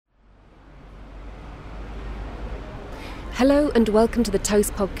Hello and welcome to the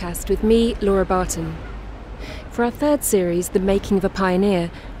Toast podcast with me, Laura Barton. For our third series, The Making of a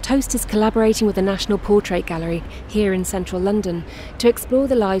Pioneer, Toast is collaborating with the National Portrait Gallery here in central London to explore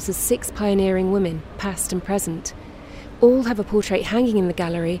the lives of 6 pioneering women, past and present. All have a portrait hanging in the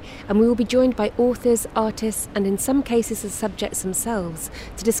gallery, and we will be joined by authors, artists, and in some cases the subjects themselves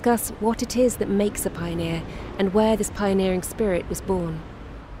to discuss what it is that makes a pioneer and where this pioneering spirit was born.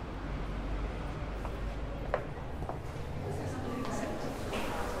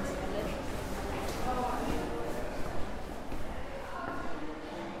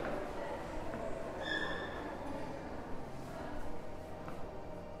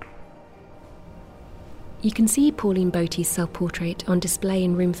 You can see Pauline Bote's self-portrait on display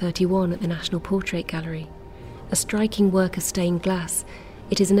in room 31 at the National Portrait Gallery. A striking work of stained glass,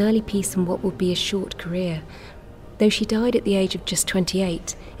 it is an early piece from what would be a short career. Though she died at the age of just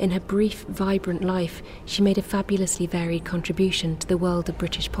 28, in her brief, vibrant life, she made a fabulously varied contribution to the world of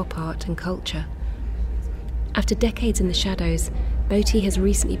British pop art and culture. After decades in the shadows, Bote has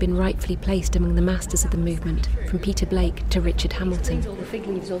recently been rightfully placed among the masters of the movement, from Peter Blake to Richard Hamilton. All the fig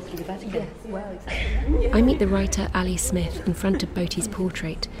leaves all through the Vatican. I meet the writer Ali Smith in front of Bote's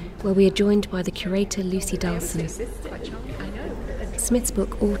portrait, where we are joined by the curator Lucy Dalson. Smith's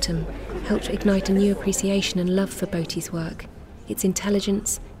book Autumn helped ignite a new appreciation and love for Bote's work, its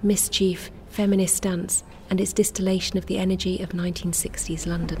intelligence, mischief, feminist stance, and its distillation of the energy of 1960s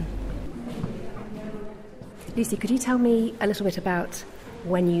London. Lucy, could you tell me a little bit about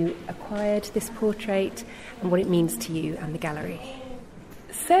when you acquired this portrait and what it means to you and the gallery?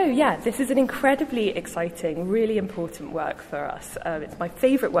 So, this is an incredibly exciting, really important work for us. It's my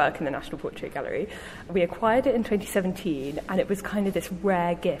favourite work in the National Portrait Gallery. We acquired it in 2017, and it was kind of this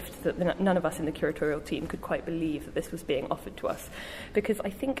rare gift that none of us in the curatorial team could quite believe that this was being offered to us. Because I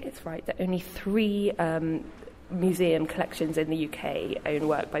think it's right that only 3 museum collections in the UK own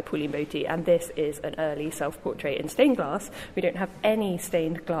work by Pauline Bote, and this is an early self-portrait in stained glass. We don't have any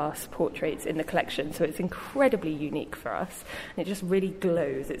stained glass portraits in the collection, so it's incredibly unique for us, and it just really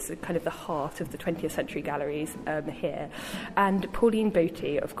glows. It's kind of the heart of the 20th century galleries here. And Pauline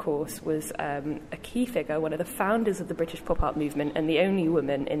Bote, of course, was a key figure, one of the founders of the British pop art movement and the only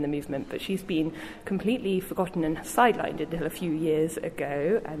woman in the movement, but she's been completely forgotten and sidelined until a few years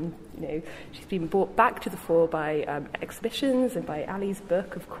ago, and she's been brought back to the fore by exhibitions and by Ali's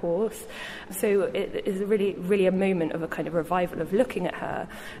book, of course. So it is really a moment of a kind of revival of looking at her.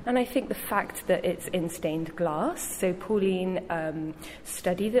 And I think the fact that it's in stained glass, so Pauline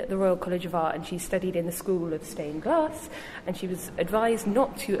studied at the Royal College of Art, and she studied in the School of Stained Glass, and she was advised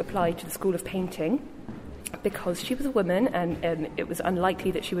not to apply to the School of Painting because she was a woman, and it was unlikely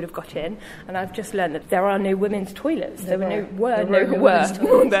that she would have got in. And I've just learned that there are no women's toilets. There are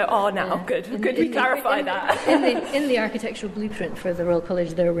now. Yeah. Good we clarify that. In the architectural blueprint for the Royal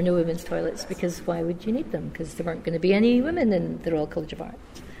College, there were no women's toilets, because why would you need them? Because there weren't going to be any women in the Royal College of Art. ...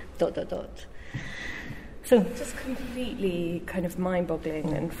 So just completely kind of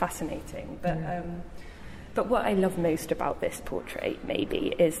mind-boggling and fascinating. But what I love most about this portrait,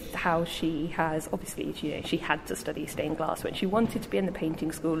 maybe, is how she has, obviously, she had to study stained glass when she wanted to be in the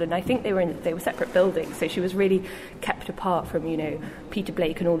painting school, and I think they were separate buildings, so she was really kept apart from, Peter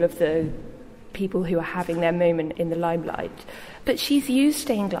Blake and all of the people who are having their moment in the limelight. But she's used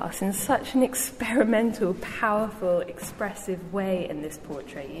stained glass in such an experimental, powerful, expressive way in this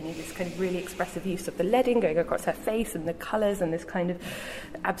portrait. This kind of really expressive use of the leading going across her face and the colours and this kind of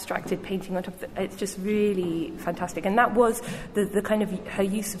abstracted painting on top of it. It's just really fantastic. And that was the kind of, her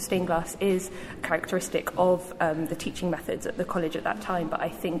use of stained glass is characteristic of the teaching methods at the college at that time, but I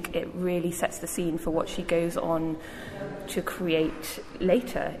think it really sets the scene for what she goes on to create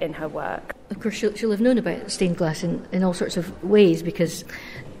later in her work. Of course, she'll have known about stained glass in all sorts of ways, because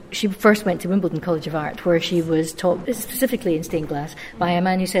she first went to Wimbledon College of Art, where she was taught specifically in stained glass by a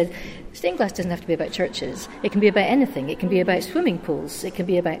man who said, stained glass doesn't have to be about churches. It can be about anything. It can be about swimming pools. It can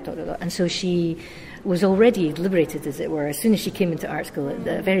be about ... And so she was already liberated, as it were, as soon as she came into art school at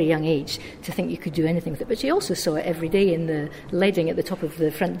a very young age, to think you could do anything with it. But she also saw it every day in the leading at the top of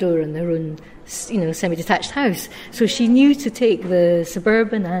the front door in their own, semi-detached house. So she knew to take the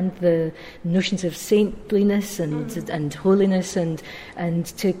suburban and the notions of saintliness and holiness and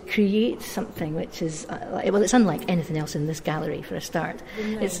to create something which is, it's unlike anything else in this gallery, for a start.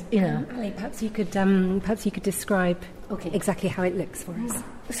 No. It's, Ali, perhaps you could describe exactly how it looks for us.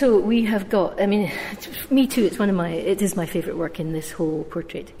 So we have got, I mean, me too, it is my favourite work in this whole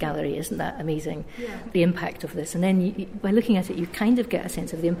portrait gallery. Isn't that amazing? Yeah. The impact of this. And then by looking at it, you kind of get a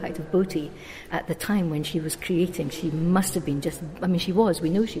sense of the impact of Botie at the time when she was creating. She must have been we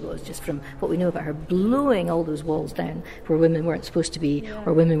know she was, just from what we know about her, blowing all those walls down where women weren't supposed to be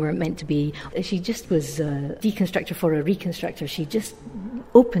or women weren't meant to be. She just was a deconstructor for a reconstructor. She just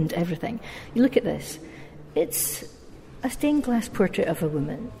opened everything. You look at this, it's a stained glass portrait of a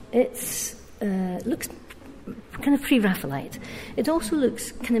woman. It looks kind of pre-Raphaelite. It also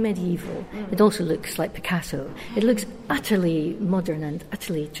looks kind of medieval. It also looks like Picasso. It looks utterly modern and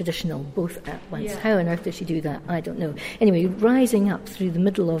utterly traditional, both at once. Yeah. How on earth does she do that? I don't know. Anyway, rising up through the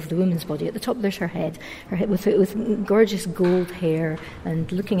middle of the woman's body, at the top there's her head with gorgeous gold hair,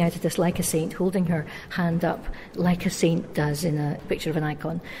 and looking out at us like a saint, holding her hand up like a saint does in a picture of an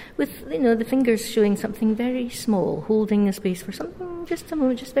icon, with the fingers showing something very small, holding a space for something just a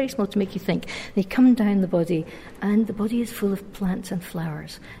moment, just very small to make you think. They come down the body, and the body is full of plants and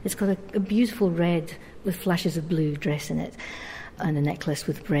flowers. It's got a beautiful red with flashes of blue dress in it, and a necklace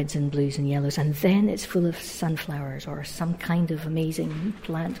with reds and blues and yellows, and then it's full of sunflowers or some kind of amazing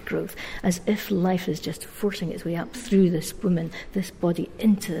plant growth, as if life is just forcing its way up through this woman, this body,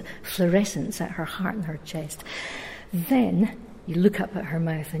 into fluorescence at her heart and her chest. Then you look up at her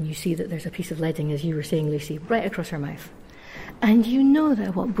mouth and you see that there's a piece of leading, as you were saying, Lucy, right across her mouth. And you know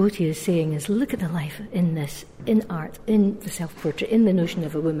that what Botie is saying is, look at the life in this, in art, in the self-portrait, in the notion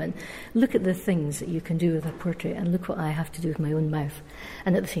of a woman. Look at the things that you can do with a portrait, and look what I have to do with my own mouth.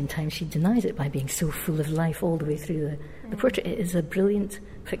 And at the same time, she denies it by being so full of life all the way through the portrait. It is a brilliant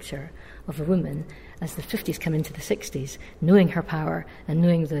picture of a woman as the 50s come into the 60s, knowing her power and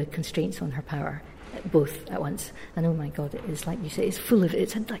knowing the constraints on her power, both at once. And oh my God, it is, like you say,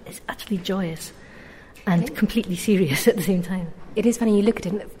 it's utterly joyous and completely serious at the same time. It is funny, you look at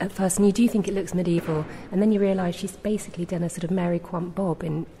it at first and you do think it looks medieval, and then you realise she's basically done a sort of Mary Quant Bob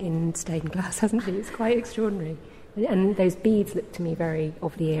in stained glass, hasn't she? It's quite extraordinary. And those beads look to me very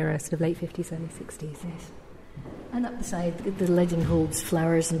of the era, sort of late 50s, early 60s. Yes. And up the side, the leading holds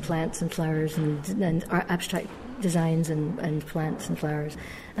flowers and plants and flowers and abstract designs and plants and flowers.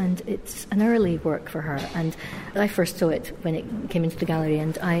 And it's an early work for her. And I first saw it when it came into the gallery,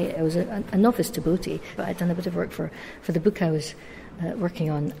 and I was a novice to Botie, but I'd done a bit of work for the book I was working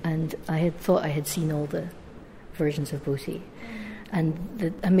on, and I had thought I had seen all the versions of Botie. And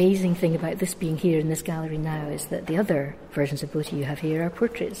the amazing thing about this being here in this gallery now is that the other versions of Botie you have here are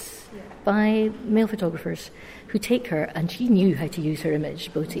portraits by male photographers who take her, and she knew how to use her image,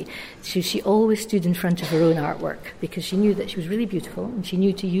 Botie. So she always stood in front of her own artwork because she knew that she was really beautiful, and she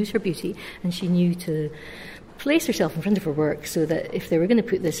knew to use her beauty, and she knew to place herself in front of her work so that if they were going to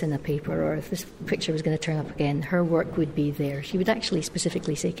put this in a paper, or if this picture was going to turn up again, her work would be there. She would actually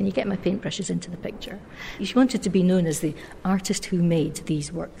specifically say, "Can you get my paintbrushes into the picture?" She wanted to be known as the artist who made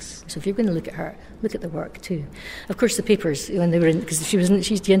these works. So if you're going to look at her, look at the work too. Of course, the papers, when they were in, because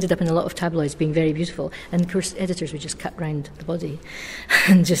she ended up in a lot of tabloids being very beautiful, and of course editors would just cut round the body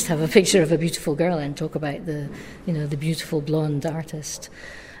and just have a picture of a beautiful girl and talk about the beautiful blonde artist.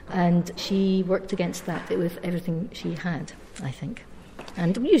 And she worked against that with everything she had, I think,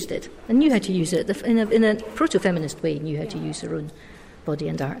 and used it, and knew how to use it in a proto-feminist way, knew how to use her own body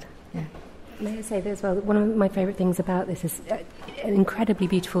and art. Yeah. May I say that as well? One of my favourite things about this is an incredibly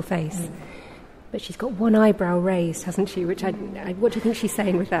beautiful face, but she's got one eyebrow raised, hasn't she? Which what do you think she's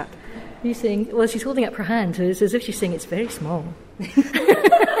saying with that? You're saying, well, she's holding up her hand, so it's as if she's saying it's very small.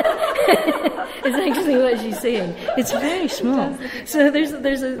 It's actually what she's saying. It's very small. So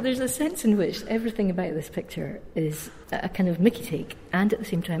there's a sense in which everything about this picture is a kind of Mickey take, and at the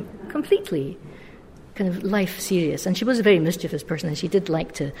same time completely kind of life serious. And she was a very mischievous person, and she did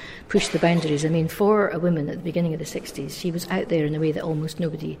like to push the boundaries. I mean, for a woman at the beginning of the 60s, she was out there in a way that almost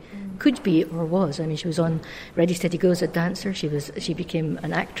nobody could be or was. I mean, she was on Ready Steady Go as a dancer. She became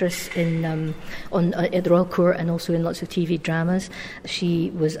an actress at the Royal Court and also in lots of TV dramas. She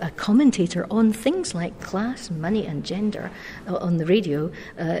was a commentator on things like class, money and gender on the radio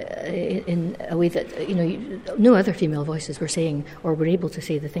in a way that no other female voices were saying or were able to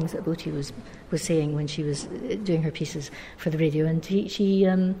say the things that Botie was saying when she was doing her pieces for the radio. And she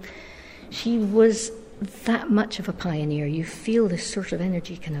was that much of a pioneer. You feel this sort of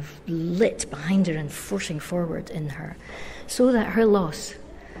energy kind of lit behind her and forcing forward in her, so that her loss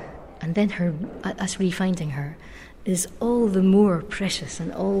and then us refinding her is all the more precious,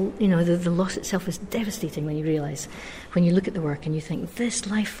 and all the loss itself is devastating when you realise, when you look at the work and you think, this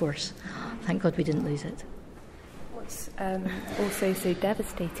life force, thank God we didn't lose it. What's also so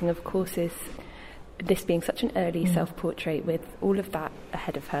devastating, of course, is this being such an early self-portrait with all of that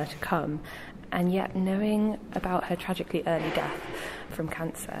ahead of her to come, and yet knowing about her tragically early death from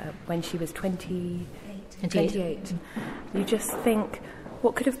cancer when she was 28. You just think,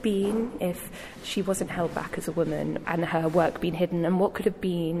 what could have been if she wasn't held back as a woman and her work been hidden, and what could have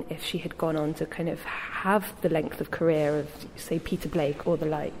been if she had gone on to kind of have the length of career of, say, Peter Blake or the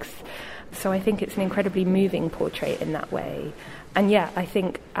likes. So I think it's an incredibly moving portrait in that way. And yeah, I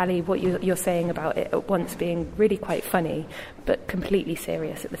think, Ali, what you're saying about it at once being really quite funny, but completely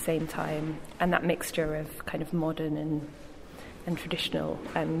serious at the same time, and that mixture of kind of modern and traditional,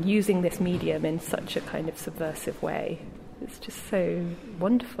 and using this medium in such a kind of subversive way. It's just so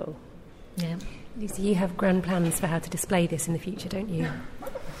wonderful. Yeah. Lucy, you have grand plans for how to display this in the future, don't you?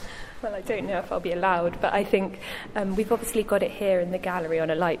 Well, I don't know if I'll be allowed, but I think we've obviously got it here in the gallery on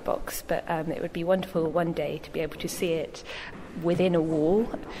a light box, but it would be wonderful one day to be able to see it within a wall,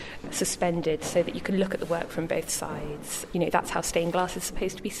 suspended, so that you can look at the work from both sides. You know, that's how stained glass is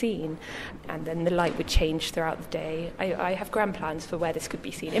supposed to be seen. And then the light would change throughout the day. I have grand plans for where this could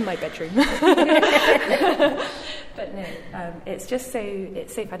be seen in my bedroom. But no, it's so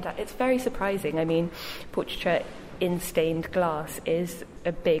fantastic. It's very surprising. I mean, portraiture in stained glass is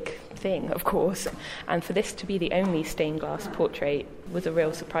a big thing, of course, and for this to be the only stained glass portrait was a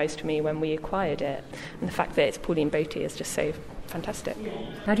real surprise to me when we acquired it, and the fact that it's Pauline Boty is just so fantastic.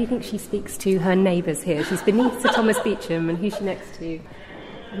 How do you think she speaks to her neighbours here? She's beneath Sir Thomas Beecham, and who's she next to?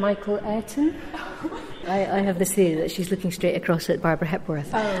 Michael Ayrton? I have this theory that she's looking straight across at Barbara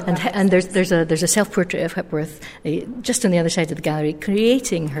Hepworth, and there's a self-portrait of Hepworth just on the other side of the gallery,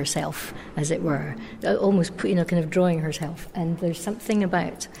 creating herself, as it were, almost kind of drawing herself. And there's something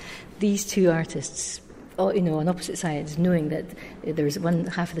about these two artists, on opposite sides, knowing that there's one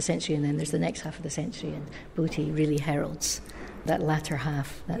half of the century and then there's the next half of the century, and Boty really heralds that latter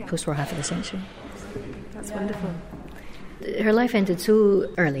half, that post-war half of the century. That's wonderful. Her life ended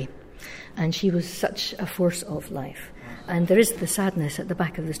so early, and she was such a force of life. And there is the sadness at the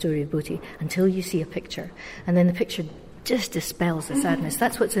back of the story of Boty until you see a picture, and then the picture just dispels the sadness.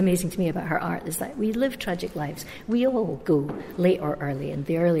 That's what's amazing to me about her art, is that we live tragic lives. We all go late or early, and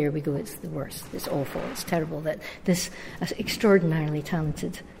the earlier we go, it's the worse. It's awful. It's terrible that this extraordinarily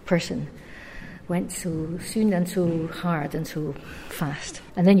talented person went so soon and so hard and so fast.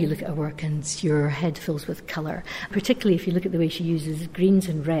 And then you look at her work and your head fills with colour, particularly if you look at the way she uses greens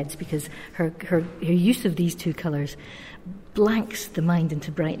and reds, because her use of these two colours blanks the mind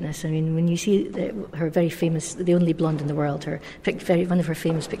into brightness. I mean, when you see her very famous, The Only Blonde in the World, one of her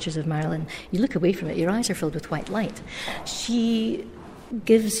famous pictures of Marilyn, you look away from it, your eyes are filled with white light. She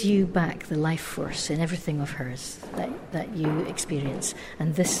gives you back the life force in everything of hers that you experience.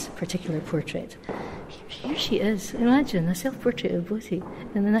 And this particular portrait, here she is. Imagine a self-portrait of Boty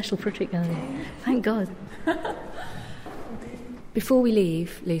in the National Portrait Gallery. Thank God. Before we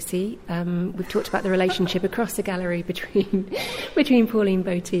leave, Lucy, we've talked about the relationship across the gallery between Pauline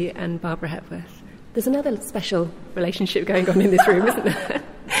Boty and Barbara Hepworth. There's another special relationship going on in this room, isn't there?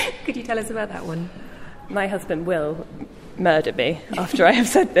 Could you tell us about that one? My husband will murder me after I have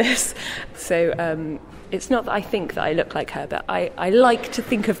said this. So it's not that I think that I look like her, but I like to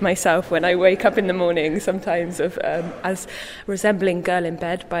think of myself when I wake up in the morning sometimes as resembling Girl in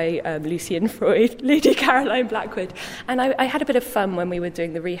Bed by Lucian Freud, Lady Caroline Blackwood. And I had a bit of fun when we were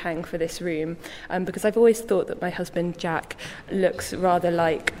doing the rehang for this room, because I've always thought that my husband Jack looks rather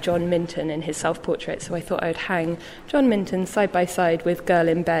like John Minton in his self-portrait, so I thought I would hang John Minton side by side with Girl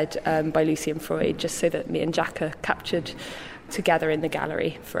in Bed by Lucian Freud, just so that me and Jack are captured together in the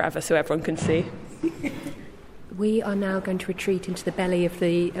gallery forever so everyone can see. We are now going to retreat into the belly of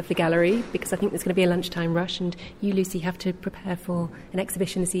the gallery, because I think there's going to be a lunchtime rush, and you, Lucy, have to prepare for an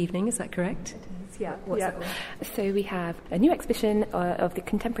exhibition this evening. Is that correct? It is, yeah. What's that? So we have a new exhibition of the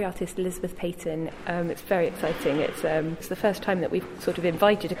contemporary artist Elizabeth Peyton. It's very exciting. It's the first time that we've sort of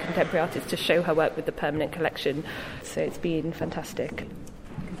invited a contemporary artist to show her work with the permanent collection. So it's been fantastic. Good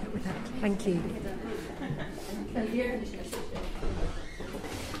luck with that. Thank you.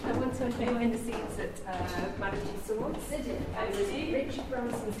 I once went behind the scenes at Madame Tussauds. Did you? It was Richard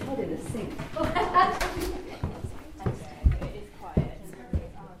Branson's head in a sink.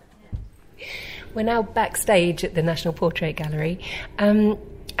 We're now backstage at the National Portrait Gallery.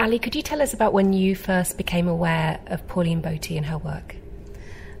 Ali, could you tell us about when you first became aware of Pauline Boty and her work?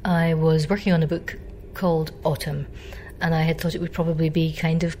 I was working on a book called Autumn, And I had thought it would probably be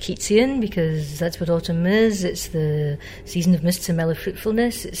kind of Keatsian, because that's what autumn is. It's the season of mists and mellow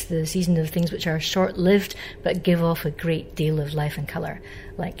fruitfulness. It's the season of things which are short-lived but give off a great deal of life and colour,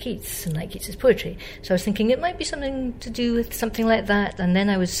 like Keats and like Keats's poetry. So I was thinking it might be something to do with something like that. And then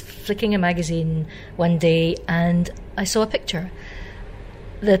I was flicking a magazine one day and I saw a picture.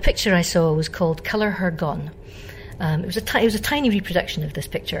 The picture I saw was called Colour Her Gone. It was a tiny reproduction of this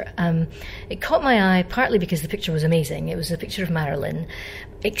picture. It caught my eye partly because the picture was amazing. It was a picture of Marilyn,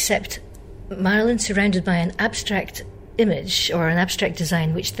 except Marilyn surrounded by an abstract image or an abstract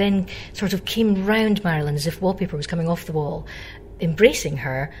design which then sort of came round Marilyn as if wallpaper was coming off the wall, embracing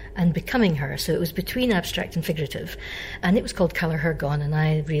her and becoming her. So it was between abstract and figurative. And it was called Colour Her Gone, and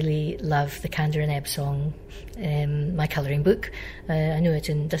I really love the Kander and Ebb song, my colouring book. I know it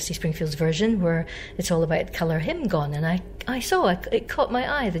in Dusty Springfield's version, where it's all about colour him gone. And I saw it caught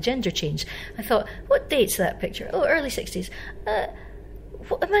my eye, the gender change. I thought, what date's that picture? Oh, early 60s.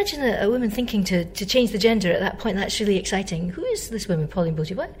 Imagine a woman thinking to change the gender at that point. That's really exciting. Who is this woman, Pauline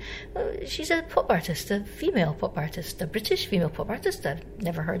Boty? What? Well, she's a pop artist, a female pop artist, a British female pop artist I've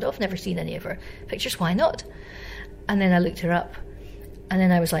never heard of, never seen any of her pictures. Why not? And then I looked her up, and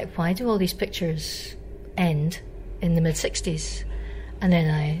then I was like, why do all these pictures end in the mid-60s? And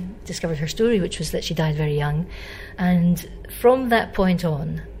then I discovered her story, which was that she died very young. And from that point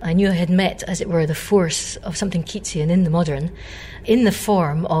on, I knew I had met, as it were, the force of something Keatsian in the modern, in the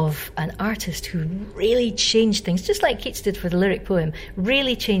form of an artist who really changed things, just like Keats did for the lyric poem,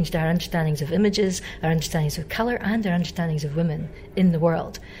 really changed our understandings of images, our understandings of colour, and our understandings of women in the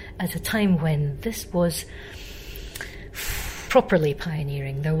world at a time when this was properly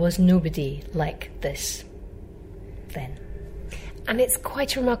pioneering. There was nobody like this then. And it's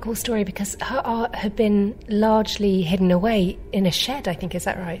quite a remarkable story because her art had been largely hidden away in a shed, I think, is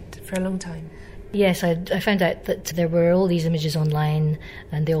that right, for a long time? Yes, I found out that there were all these images online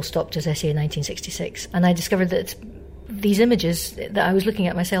and they all stopped, as I say, in 1966. And I discovered that these images that I was looking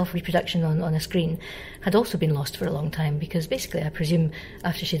at myself, reproduction on a screen, had also been lost for a long time because basically, I presume,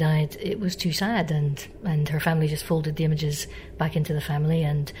 after she died, it was too sad and her family just folded the images back into the family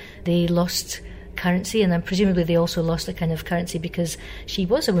and they lost currency, and then presumably they also lost a kind of currency because she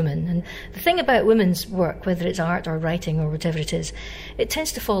was a woman. And the thing about women's work, whether it's art or writing or whatever it is, it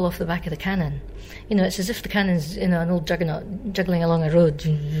tends to fall off the back of the canon. You know, it's as if the canon's, an old juggernaut juggling along a road,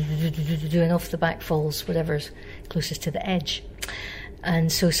 and off the back falls whatever's closest to the edge.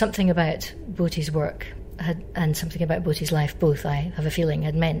 And so something about Boty's work and something about Boty's life, both, I have a feeling,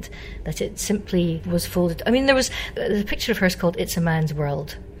 had meant that it simply was folded. I mean, there was a picture of hers called It's a Man's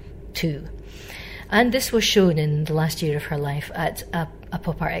World 2. And this was shown in the last year of her life at a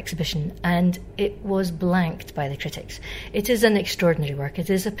pop art exhibition, and it was blanked by the critics. It is an extraordinary work. It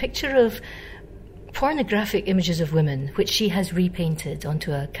is a picture of pornographic images of women, which she has repainted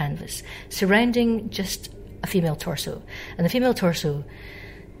onto a canvas, surrounding just a female torso. And the female torso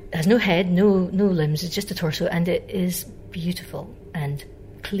has no head, no limbs, it's just a torso, and it is beautiful and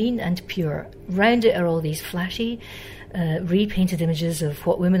clean and pure. Round it are all these flashy, repainted images of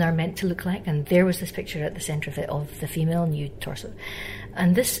what women are meant to look like, and there was this picture at the centre of it of the female nude torso.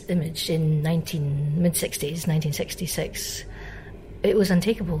 And this image in mid-60s, 1966, it was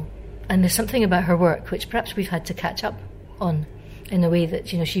untakeable. And there's something about her work which perhaps we've had to catch up on in a way that,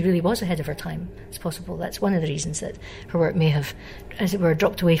 she really was ahead of her time. It's possible that's one of the reasons that her work may have, as it were,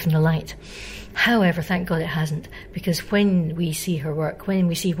 dropped away from the light. However, thank God it hasn't, because when we see her work, when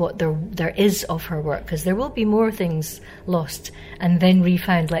we see what there is of her work, because there will be more things lost and then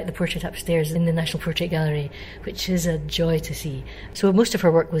refound, like the portrait upstairs in the National Portrait Gallery, which is a joy to see. So most of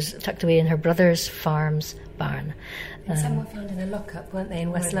her work was tucked away in her brother's farm's barn. And some were found in a lockup, weren't they,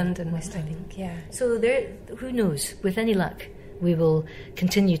 in West London, I think, yeah. So there, who knows, with any luck, we will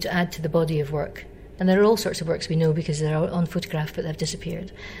continue to add to the body of work. And there are all sorts of works we know because they're on photograph but they've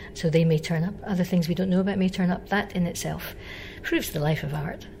disappeared. So they may turn up. Other things we don't know about may turn up. That in itself proves the life of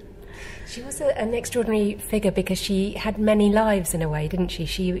art. She was an extraordinary figure because she had many lives in a way, didn't she?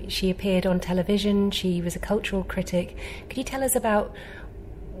 She appeared on television, she was a cultural critic. Could you tell us about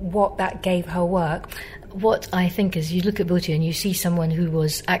what that gave her work? What I think is, you look at Boty and you see someone who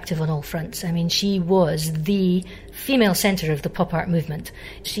was active on all fronts. I mean, she was the female centre of the pop art movement.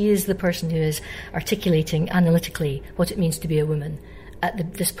 She is the person who is articulating analytically what it means to be a woman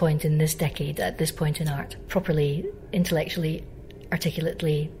at this point in this decade, at this point in art, properly, intellectually,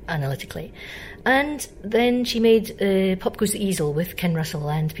 articulately, analytically. And then she made Pop Goes the Easel with Ken Russell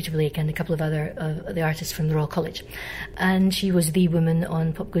and Peter Blake and a couple of other the artists from the Royal College. And she was the woman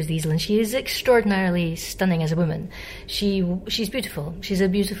on Pop Goes the Easel, and she is extraordinarily stunning as a woman. She's beautiful. She's a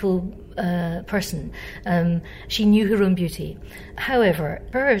beautiful person. She knew her own beauty. However,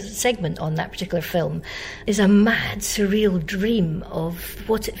 her segment on that particular film is a mad, surreal dream of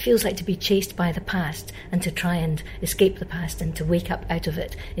what it feels like to be chased by the past and to try and escape the past and to wake up out of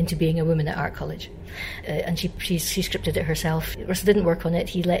it into being a woman at art college. And she scripted it herself. Russell didn't work on it.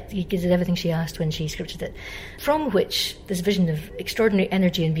 He did everything she asked when she scripted it. From which, this vision of extraordinary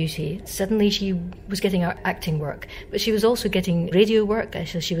energy and beauty, suddenly she was getting acting work, but she was also getting radio work.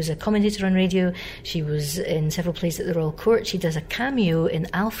 So she was a commentator on radio. She was in several plays at the Royal Court. She does a cameo in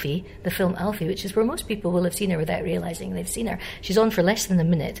Alfie, the film Alfie, which is where most people will have seen her without realising they've seen her. She's on for less than a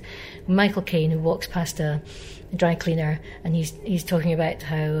minute. Michael Caine, who walks past a dry cleaner, and he's talking about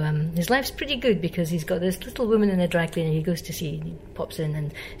how his life's pretty good because he's got this little woman in a dry cleaner he goes to see, and he pops in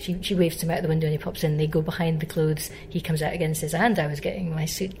and she waves to him out the window and he pops in, they go behind the clothes, he comes out again and says, and I was getting my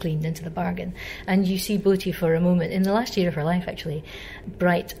suit cleaned into the bargain. And you see Boti for a moment, in the last year of her life actually,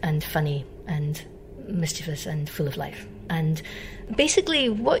 bright and funny and mischievous and full of life. And basically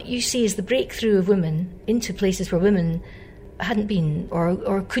what you see is the breakthrough of women into places where women hadn't been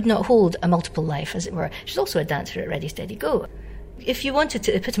or could not hold a multiple life, as it were. She's also a dancer at Ready, Steady, Go. If you wanted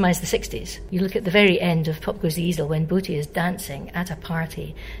to epitomise the 60s, you look at the very end of Pop Goes the Easel when Boti is dancing at a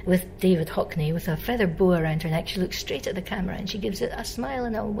party with David Hockney with a feather bow around her neck. She looks straight at the camera and she gives it a smile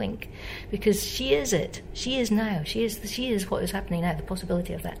and a wink because she is it. She is now. She is what is happening now, the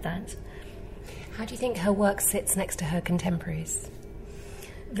possibility of that dance. How do you think her work sits next to her contemporaries?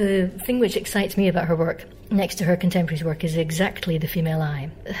 The thing which excites me about her work next to her contemporaries' work is exactly the female eye.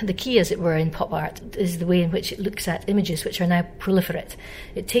 The key, as it were, in pop art is the way in which it looks at images which are now proliferate.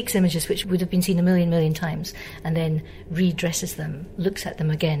 It takes images which would have been seen a million times and then redresses them, looks at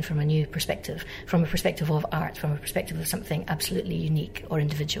them again from a new perspective, from a perspective of art, from a perspective of something absolutely unique or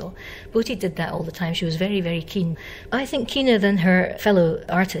individual. Boti did that all the time. She was very, very keen. I think keener than her fellow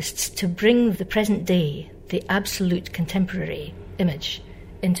artists to bring the present day, the absolute contemporary image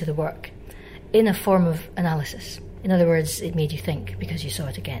into the work in a form of analysis. In other words, it made you think because you saw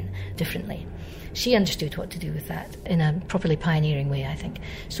it again differently. She understood what to do with that in a properly pioneering way, I think.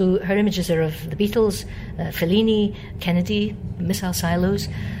 So her images are of the Beatles, Fellini, Kennedy, missile silos,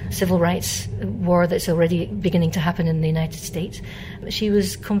 civil rights war that's already beginning to happen in the United States. She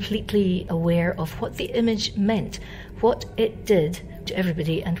was completely aware of what the image meant, what it did to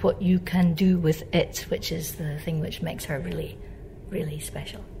everybody, and what you can do with it, which is the thing which makes her really, really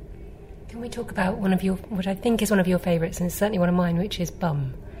special. Can we talk about what I think is one of your favourites, and it's certainly one of mine, which is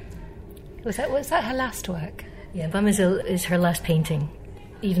Bum? Was that her last work? Yeah, Bum is her last painting.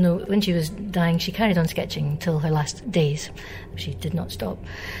 Even though when she was dying, she carried on sketching till her last days. She did not stop.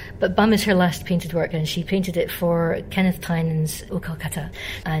 But Bum is her last painted work, and she painted it for Kenneth Tynan's O Calcutta.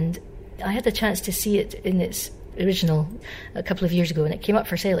 And I had the chance to see it in its original a couple of years ago, and it came up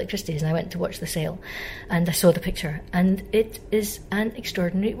for sale at Christie's, and I went to watch the sale and I saw the picture, and it is an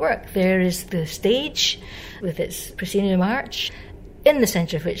extraordinary work. There is the stage with its proscenium arch, in the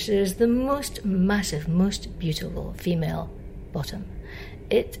centre of which there is the most massive, most beautiful female bottom.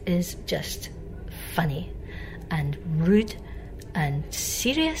 It is just funny and rude and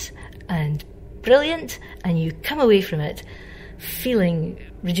serious and brilliant, and you come away from it feeling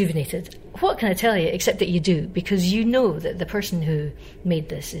rejuvenated. What can I tell you except that you do, because you know that the person who made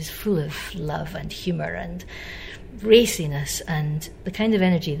this is full of love and humour and raciness and the kind of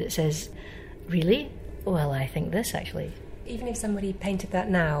energy that says, really? Well, I think this, actually. Even if somebody painted that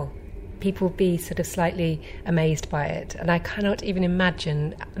now, people would be sort of slightly amazed by it, and I cannot even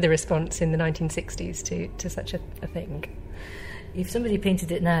imagine the response in the 1960s to such a thing. If somebody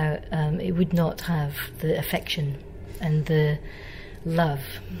painted it now, it would not have the affection and the love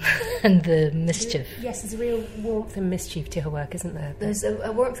and the mischief. Yes, there's a real warmth and mischief to her work, isn't there? There's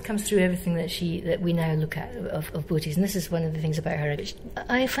a warmth that comes through everything that we now look at of Boti's, and this is one of the things about her which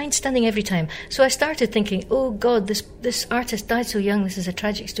I find stunning every time. So I started thinking, oh God, this artist died so young, this is a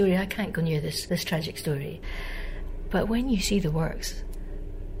tragic story, I can't go near this tragic story. But when you see the works,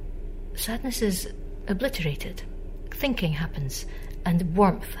 sadness is obliterated, thinking happens, and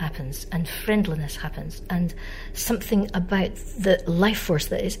warmth happens, and friendliness happens, and something about the life force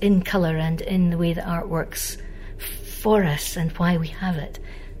that is in colour and in the way that art works for us and why we have it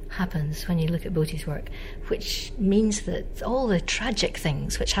happens when you look at Boti's work, which means that all the tragic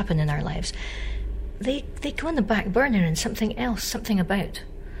things which happen in our lives, they go on the back burner, and something else, something about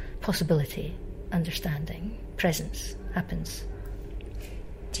possibility, understanding, presence happens.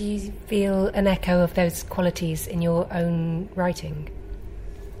 Do you feel an echo of those qualities in your own writing?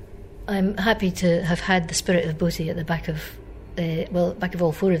 I'm happy to have had the spirit of Boti at the back of back of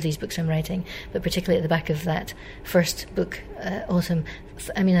all 4 of these books I'm writing, but particularly at the back of that first book, Autumn.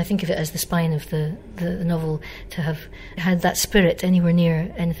 I mean, I think of it as the spine of the novel, to have had that spirit anywhere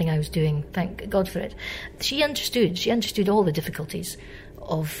near anything I was doing. Thank God for it. She understood all the difficulties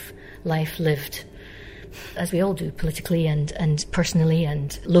of life lived, as we all do, politically and personally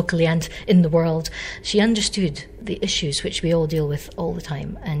and locally and in the world. She understood the issues which we all deal with all the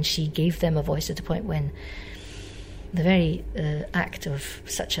time, and she gave them a voice at a point when the very act of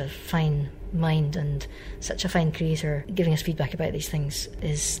such a fine mind and such a fine creator giving us feedback about these things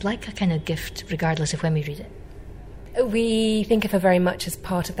is like a kind of gift, regardless of when we read it. We think of her very much as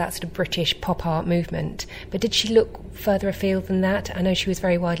part of that sort of British pop art movement, but did she look further afield than that? I know she was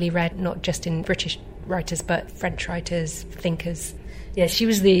very widely read, not just in British writers, but French writers, thinkers. Yeah, she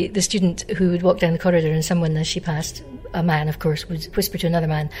was the student who would walk down the corridor and someone, as she passed, a man, of course, would whisper to another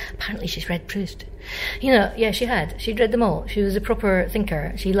man, apparently she's read Proust. Yeah, she had. She'd read them all. She was a proper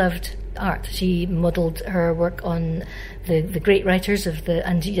thinker. She loved art. She modelled her work on the great writers of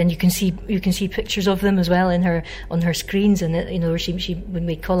and you can see pictures of them as well on her screens, and she would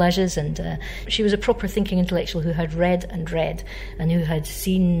make collages, and she was a proper thinking intellectual who had read and who had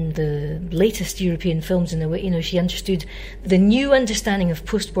seen the latest European films in a way. She understood the new understanding of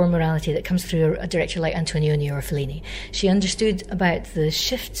post-war morality that comes through a director like Antonioni or Fellini. She understood about the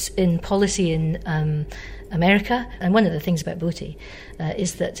shifts in policy in America, and one of the things about Botti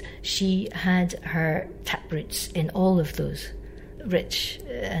is that she had her taproots in all of those rich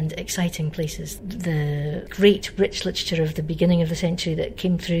and exciting places. The great rich literature of the beginning of the century that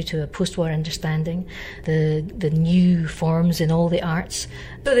came through to a post-war understanding, the new forms in all the arts.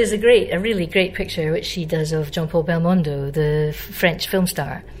 So there's a really great picture which she does of Jean-Paul Belmondo, the French film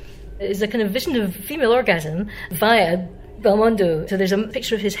star. It's a kind of vision of female orgasm via Belmondo. So there's a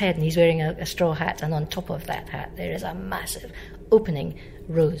picture of his head, and he's wearing a straw hat, and on top of that hat there is a massive opening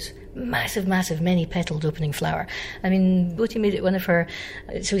rose. Massive, many-petalled opening flower. I mean, Botti made it one of her,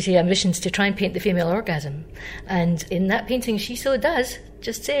 shall we say, ambitions to try and paint the female orgasm. And in that painting she so does,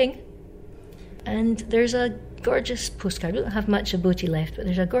 just saying. And there's a gorgeous postcard. We don't have much of Botti left, but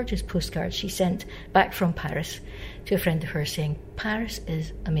there's a gorgeous postcard she sent back from Paris to a friend of hers saying, Paris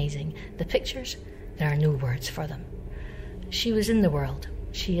is amazing. The pictures, there are no words for them. She was in the world.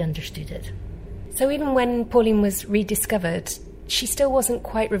 She understood it. So even when Pauline was rediscovered, she still wasn't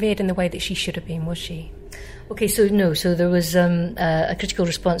quite revered in the way that she should have been, was she? Okay, so there was a critical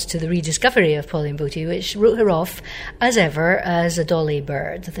response to the rediscovery of Pauline Botti, which wrote her off, as ever, as a dolly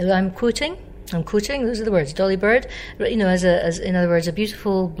bird. I'm quoting, those are the words, dolly bird, as in other words, a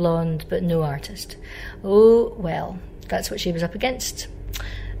beautiful blonde but no artist. Oh, well, that's what she was up against.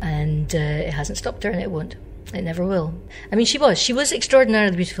 And it hasn't stopped her, and it won't. It never will. I mean, she was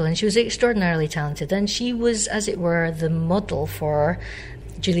extraordinarily beautiful, and she was extraordinarily talented, and she was, as it were, the model for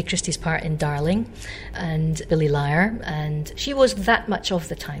Julie Christie's part in Darling and Billy Liar, and she was that much of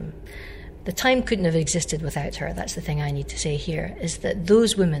the time. The time couldn't have existed without her. That's the thing I need to say here, is that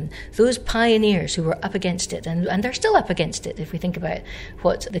those women, those pioneers who were up against it, and they're still up against it if we think about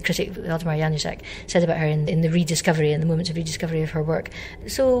what the critic Waldemar Januszak said about her in the rediscovery and the moments of rediscovery of her work.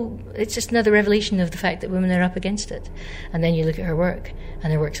 So it's just another revelation of the fact that women are up against it. And then you look at her work,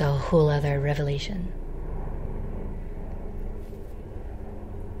 and her work's a whole other revelation.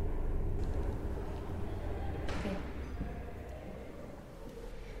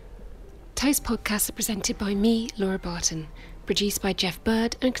 Toast podcasts are presented by me, Laura Barton, produced by Jeff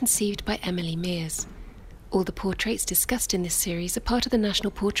Bird and conceived by Emily Mears. All the portraits discussed in this series are part of the National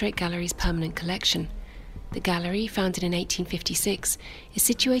Portrait Gallery's permanent collection. The gallery, founded in 1856, is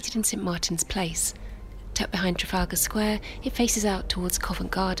situated in St Martin's Place. Tucked behind Trafalgar Square, it faces out towards Covent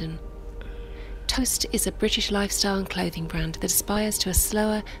Garden. Toast is a British lifestyle and clothing brand that aspires to a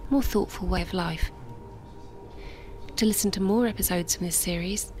slower, more thoughtful way of life. To listen to more episodes from this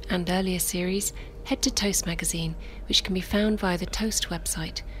series and earlier series, head to Toast magazine, which can be found via the Toast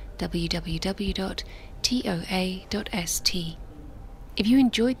website, www.toa.st. If you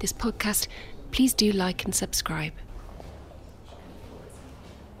enjoyed this podcast, please do like and subscribe.